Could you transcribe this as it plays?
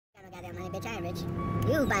got money, bitch. I ain't rich.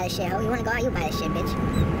 You buy this shit, ho. You wanna go out, you buy this shit, bitch.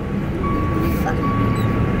 Fuck.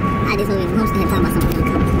 I just was hosting him talking about something.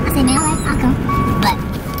 I said, man, alright, I'll come. But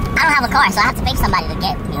I don't have a car, so I have to pay somebody to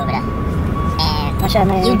get me over there. And what's your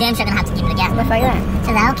name? you damn sure gonna have to give me the gas. Where the fuck you at?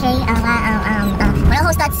 She's like, okay, when the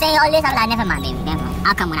host starts saying all this, I'm like, never mind, baby. Never mind.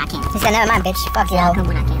 I'll come when I can. She said, never mind, bitch. Fuck you, I'll ho. come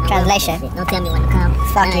when I can. Translation. Don't tell me when to come.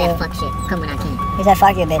 Fuck you. Fuck shit. Come when I can. He said,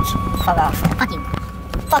 fuck you, bitch. Fuck off. Fuck you.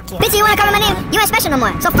 Fuck you. Bitch, you wanna cover my name? You ain't special no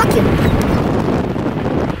more, so fuck you.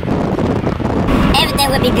 Everything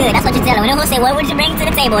would be good. That's what you tell her. When the host say, what would you bring to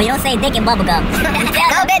the table? You don't say dick and bubblegum.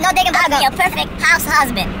 No, bitch, no dick and I'll be bubblegum. a perfect house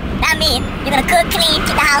husband. That means you're gonna cook clean,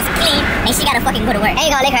 keep the house clean, and she gotta fucking go to work. And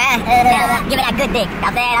you gonna lick her ass. Give her that good dick.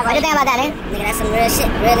 Out there, What you think about that, nigga? Nigga, that's some real shit.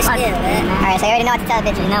 Real skill, man. Alright, so you already know what to tell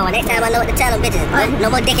bitches. You know what? Next time I know what to tell them bitches. No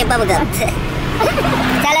more dick and bubblegum.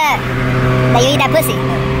 Tell her that you eat that pussy.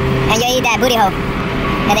 And you eat that booty hole.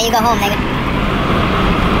 And then you go home, nigga.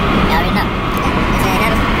 You already know.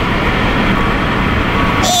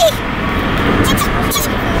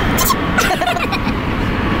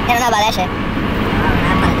 They don't know about that shit.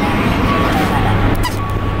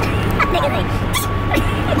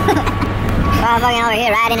 Motherfucking over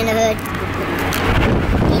here riding in the hood.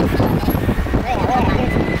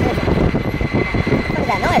 What is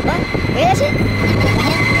that noise, boy? You hear that shit?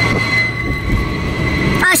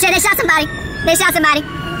 Oh shit, they shot somebody. They shot somebody.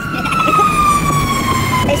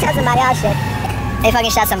 They shot somebody, oh shit. They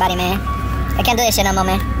fucking shot somebody, man. I can't do this shit no more,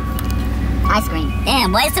 man. Ice cream.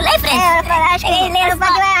 Damn, boy, it's too late for this. Yeah, fuck ice cream. Hey, What the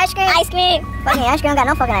fuck you at, ice cream? Ice cream. Fucking ice cream, don't got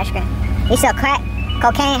no fucking ice cream. He sell crack,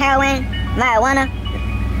 cocaine, heroin, marijuana,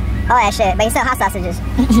 all that shit. But he sell hot sausages.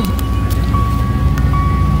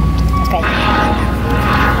 That's crazy.